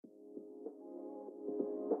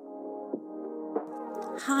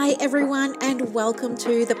Hi, everyone, and welcome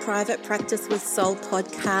to the Private Practice with Soul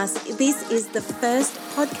podcast. This is the first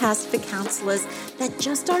podcast for counselors that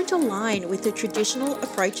just don't align with the traditional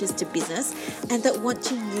approaches to business and that want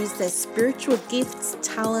to use their spiritual gifts,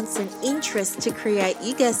 talents, and interests to create,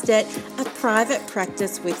 you guessed it, a private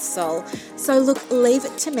practice with soul. So, look, leave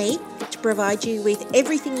it to me to provide you with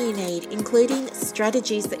everything you need, including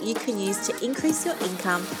strategies that you can use to increase your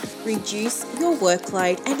income, reduce your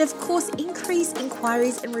workload, and of course, increase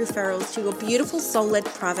inquiries and referrals to your beautiful soul-led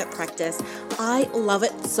private practice. I love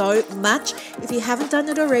it so much. If you haven't done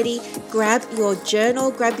it already, grab your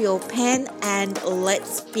journal, grab your pen, and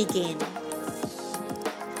let's begin.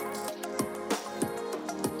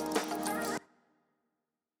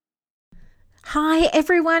 Hi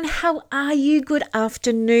everyone, how are you? Good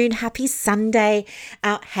afternoon, happy Sunday.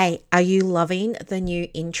 Hey, are you loving the new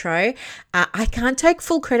intro? I can't take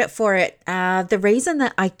full credit for it. The reason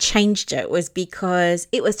that I changed it was because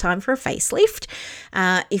it was time for a facelift.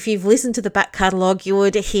 If you've listened to the back catalogue, you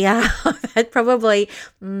would hear that probably,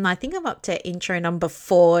 I think I'm up to intro number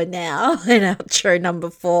 4 now and outro number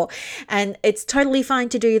 4. And it's totally fine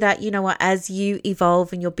to do that. You know what, as you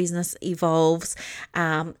evolve and your business evolves,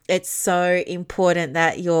 it's so important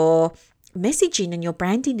that your messaging and your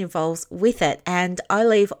branding evolves with it. And I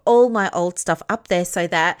leave all my old stuff up there so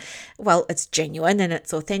that, well, it's genuine and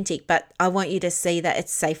it's authentic, but I want you to see that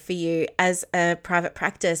it's safe for you as a private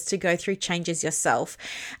practice to go through changes yourself.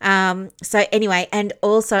 So anyway, and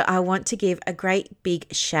also I want to give a great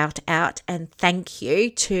big shout out and thank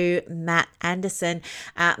you to Matt Anderson.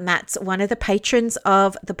 Matt's one of the patrons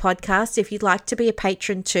of the podcast. If you'd like to be a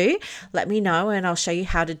patron too, let me know and I'll show you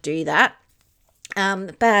how to do that.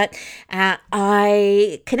 But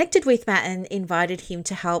I connected with Matt and invited him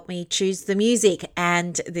to help me choose the music,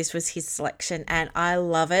 and this was his selection, and I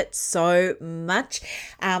love it so much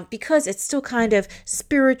because it's still kind of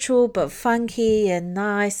spiritual but funky and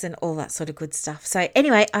nice and all that sort of good stuff. So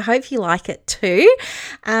anyway, I hope you like it too.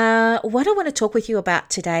 What I want to talk with you about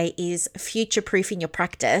today is future-proofing your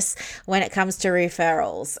practice when it comes to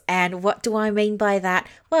referrals. And what do I mean by that?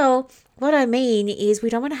 Well, what I mean is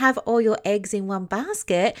we don't want to have all your eggs in one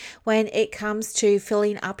basket when it comes to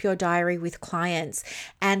filling up your diary with clients.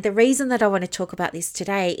 And the reason that I want to talk about this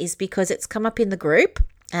today is because it's come up in the group,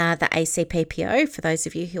 the ACPPO, for those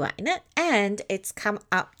of you who are in it, and it's come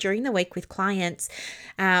up during the week with clients.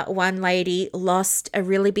 One lady lost a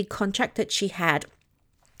really big contract that she had.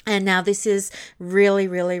 And now this is really,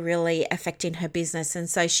 really, really affecting her business. And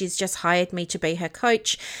so she's just hired me to be her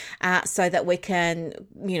coach so that we can,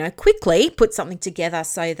 quickly put something together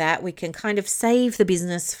so that we can kind of save the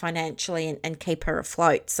business financially and keep her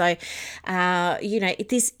afloat. So,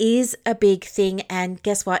 this is a big thing. And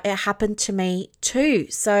guess what? It happened to me too.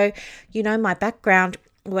 So, my background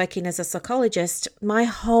working as a psychologist, my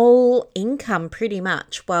whole income pretty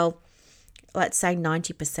much, let's say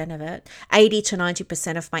 90% of it, 80 to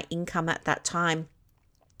 90% of my income at that time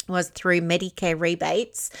was through Medicare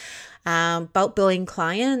rebates, bulk billing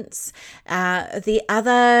clients. The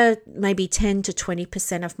other maybe 10 to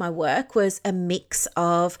 20% of my work was a mix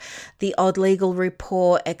of the odd legal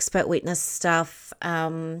report, expert witness stuff,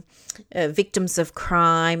 victims of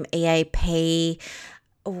crime, EAP.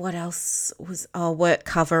 What else was work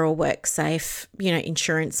cover or work safe,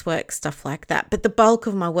 insurance work, stuff like that. But the bulk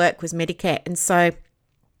of my work was Medicare. And so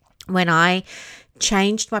when I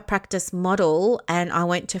changed my practice model and I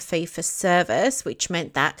went to fee for service, which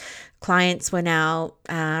meant that clients were now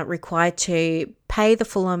required to pay the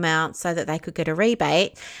full amount so that they could get a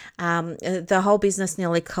rebate, the whole business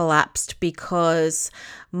nearly collapsed because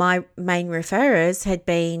my main referrers had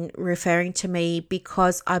been referring to me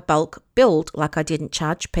because I bulk billed, like I didn't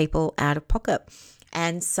charge people out of pocket.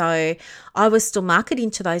 And so I was still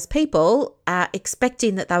marketing to those people,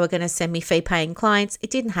 expecting that they were going to send me fee-paying clients. It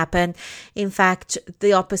didn't happen. In fact,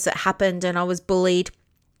 the opposite happened and I was bullied.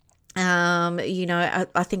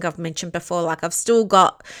 I think I've mentioned before, like I've still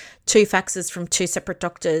got 2 faxes from 2 separate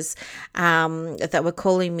doctors that were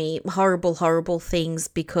calling me horrible, horrible things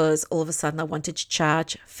because all of a sudden I wanted to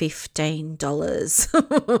charge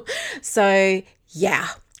 $15. So, yeah.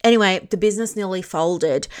 Anyway, the business nearly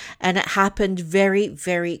folded and it happened very,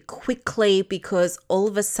 very quickly because all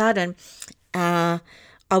of a sudden I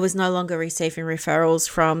was no longer receiving referrals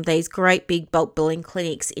from these great big bulk billing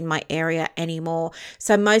clinics in my area anymore.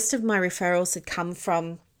 So most of my referrals had come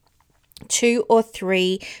from 2 or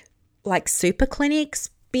 3 like super clinics,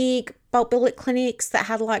 big bulk billing clinics that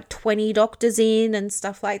had like 20 doctors in and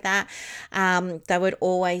stuff like that. They would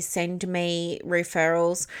always send me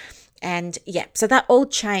referrals. And yeah, so that all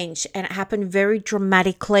changed and it happened very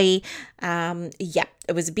dramatically.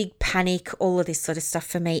 It was a big panic, all of this sort of stuff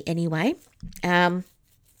for me anyway. Anyway,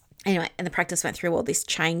 and the practice went through all this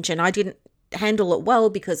change and I didn't handle it well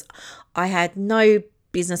because I had no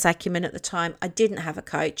business acumen at the time. I didn't have a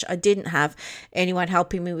coach. I didn't have anyone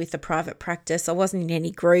helping me with the private practice. I wasn't in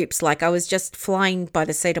any groups. Like I was just flying by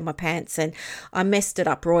the seat of my pants and I messed it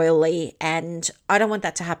up royally and I don't want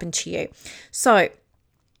that to happen to you. So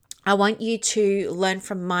I want you to learn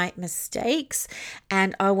from my mistakes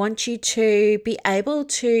and I want you to be able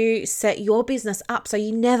to set your business up so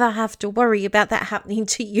you never have to worry about that happening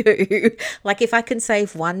to you. Like if I can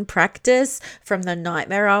save one practice from the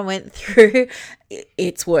nightmare I went through,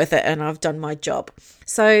 it's worth it and I've done my job.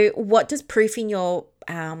 So what does proofing your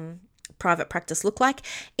private practice look like?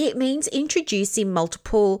 It means introducing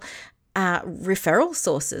multiple referral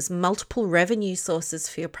sources, multiple revenue sources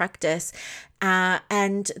for your practice.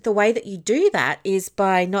 And the way that you do that is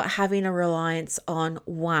by not having a reliance on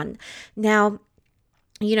one. Now,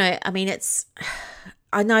 I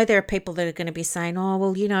know there are people that are going to be saying, oh,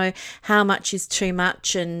 well, how much is too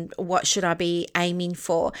much and what should I be aiming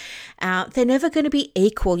for? They're never going to be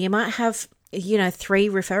equal. You might have 3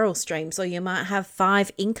 referral streams or you might have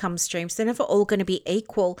 5 income streams. They're never all going to be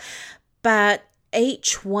equal, but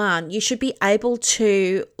each one, you should be able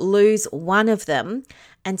to lose one of them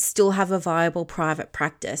and still have a viable private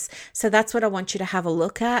practice. So that's what I want you to have a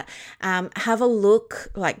look at. Have a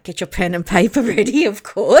look, like get your pen and paper ready, of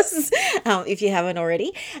course, if you haven't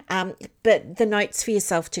already. But the notes for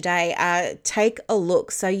yourself today, take a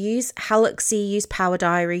look. So use Halaxy, use Power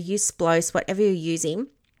Diary, use Splos, whatever you're using.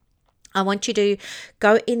 I want you to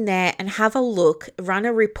go in there and have a look, run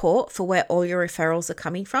a report for where all your referrals are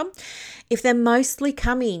coming from. If they're mostly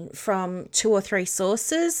coming from 2 or 3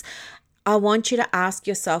 sources, I want you to ask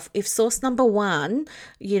yourself, if source number 1,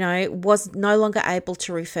 was no longer able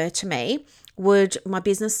to refer to me, would my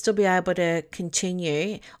business still be able to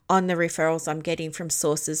continue on the referrals I'm getting from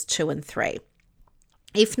sources 2 and 3?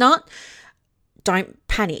 If not, don't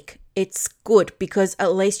panic. It's good because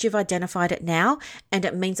at least you've identified it now and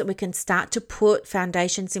it means that we can start to put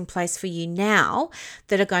foundations in place for you now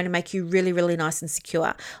that are going to make you really, really nice and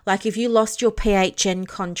secure. Like if you lost your PHN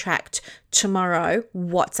contract tomorrow,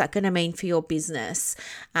 what's that going to mean for your business?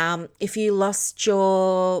 If you lost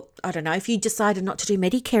if you decided not to do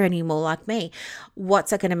Medicare anymore like me,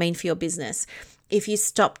 what's that going to mean for your business? If you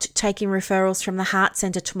stopped taking referrals from the Heart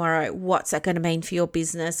Centre tomorrow, what's that going to mean for your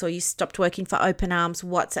business? Or you stopped working for Open Arms,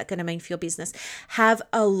 what's that going to mean for your business? Have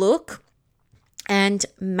a look and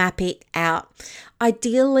map it out.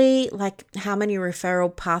 Ideally, like how many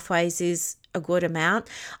referral pathways is a good amount?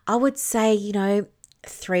 I would say,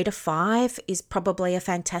 3 to 5 is probably a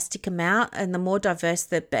fantastic amount, and the more diverse,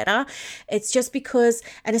 the better. It's just because,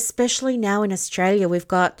 and especially now in Australia, we've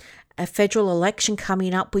got a federal election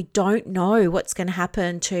coming up. We don't know what's going to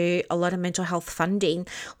happen to a lot of mental health funding.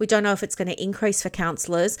 We don't know if it's going to increase for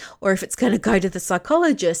counsellors or if it's going to go to the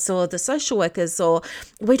psychologists or the social workers, or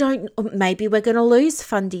maybe we're going to lose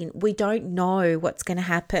funding. We don't know what's going to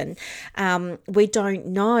happen. We don't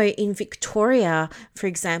know. In Victoria, for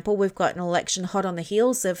example, we've got an election hot on the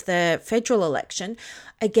heels of the federal election.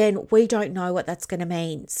 Again, we don't know what that's going to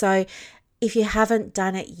mean. So if you haven't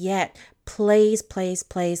done it yet, please, please,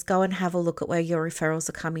 please go and have a look at where your referrals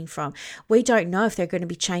are coming from. We don't know if there are going to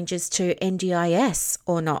be changes to NDIS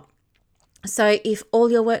or not. So if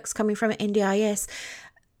all your work's coming from NDIS,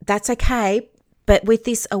 that's okay. But with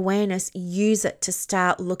this awareness, use it to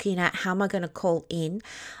start looking at how am I going to call in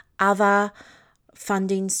other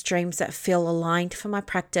funding streams that feel aligned for my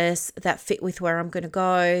practice, that fit with where I'm going to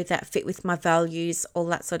go, that fit with my values, all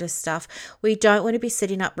that sort of stuff. We don't want to be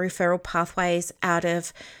setting up referral pathways out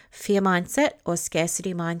of fear mindset or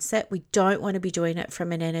scarcity mindset. We don't want to be doing it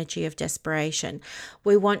from an energy of desperation.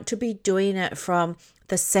 We want to be doing it from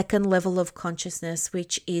the second level of consciousness,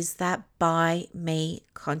 which is that by me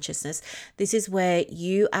consciousness. This is where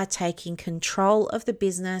you are taking control of the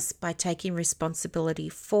business by taking responsibility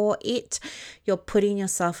for it. You're putting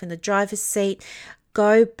yourself in the driver's seat.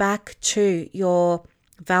 Go back to your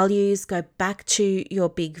values, go back to your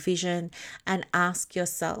big vision and ask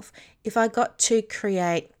yourself, if I got to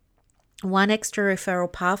create one extra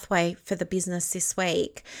referral pathway for the business this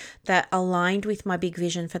week that aligned with my big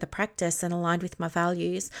vision for the practice and aligned with my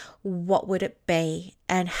values, what would it be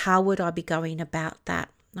and how would I be going about that?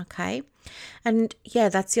 Okay. And yeah,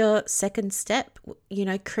 that's your second step.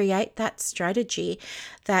 Create that strategy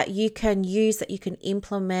that you can use, that you can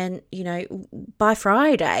implement, by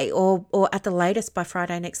Friday or at the latest by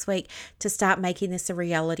Friday next week, to start making this a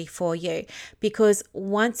reality for you. Because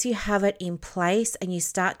once you have it in place and you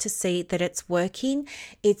start to see that it's working,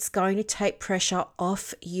 it's going to take pressure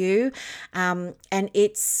off you. And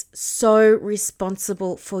it's so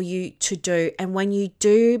responsible for you to do. And when you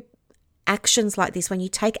do actions like this, when you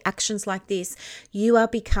take actions like this, you are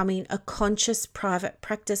becoming a conscious private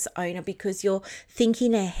practice owner, because you're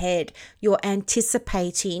thinking ahead, you're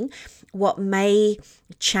anticipating what may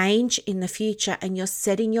change in the future, and you're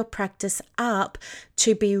setting your practice up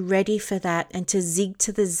to be ready for that and to zig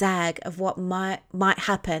to the zag of what might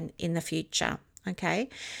happen in the future. Okay.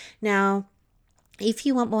 Now, if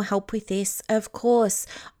you want more help with this, of course,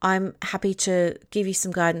 I'm happy to give you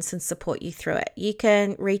some guidance and support you through it. You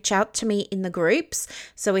can reach out to me in the groups.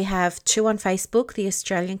 So we have 2 on Facebook, the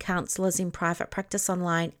Australian Counsellors in Private Practice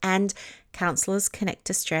Online and Counsellors Connect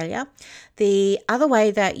Australia. The other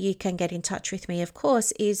way that you can get in touch with me, of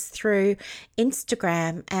course, is through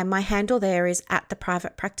Instagram, and my handle there is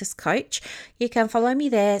 @theprivatepracticecoach. You can follow me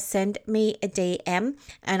there, send me a DM,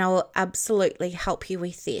 and I will absolutely help you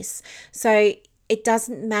with this. So it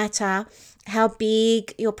doesn't matter how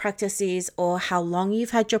big your practice is or how long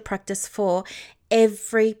you've had your practice for.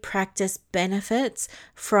 Every practice benefits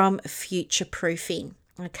from future proofing.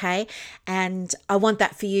 Okay. And I want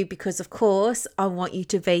that for you because, of course, I want you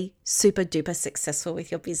to be super duper successful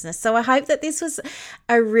with your business. So I hope that this was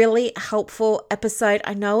a really helpful episode.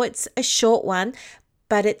 I know it's a short one,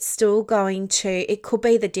 but it's still it could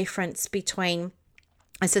be the difference between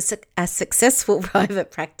a successful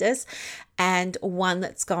private practice and one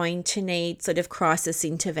that's going to need sort of crisis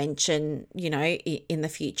intervention, in the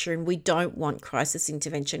future. And we don't want crisis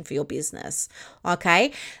intervention for your business.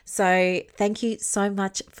 Okay. So thank you so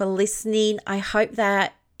much for listening. I hope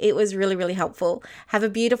that it was really, really helpful. Have a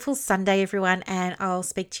beautiful Sunday, everyone. And I'll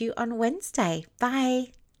speak to you on Wednesday.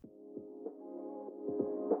 Bye.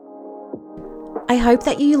 I hope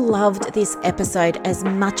that you loved this episode as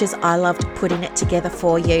much as I loved putting it together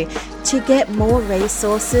for you. To get more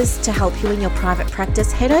resources to help you in your private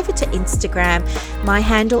practice, head over to Instagram. My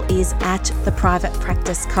handle is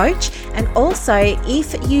 @theprivatepracticecoach. And also,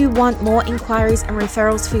 if you want more inquiries and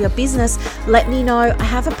referrals for your business, let me know. I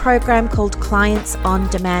have a program called Clients on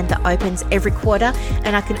Demand that opens every quarter,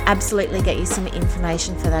 and I can absolutely get you some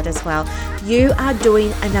information for that as well. You are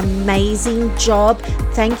doing an amazing job.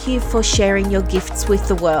 Thank you for sharing your gifts with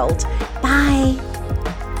the world. Bye.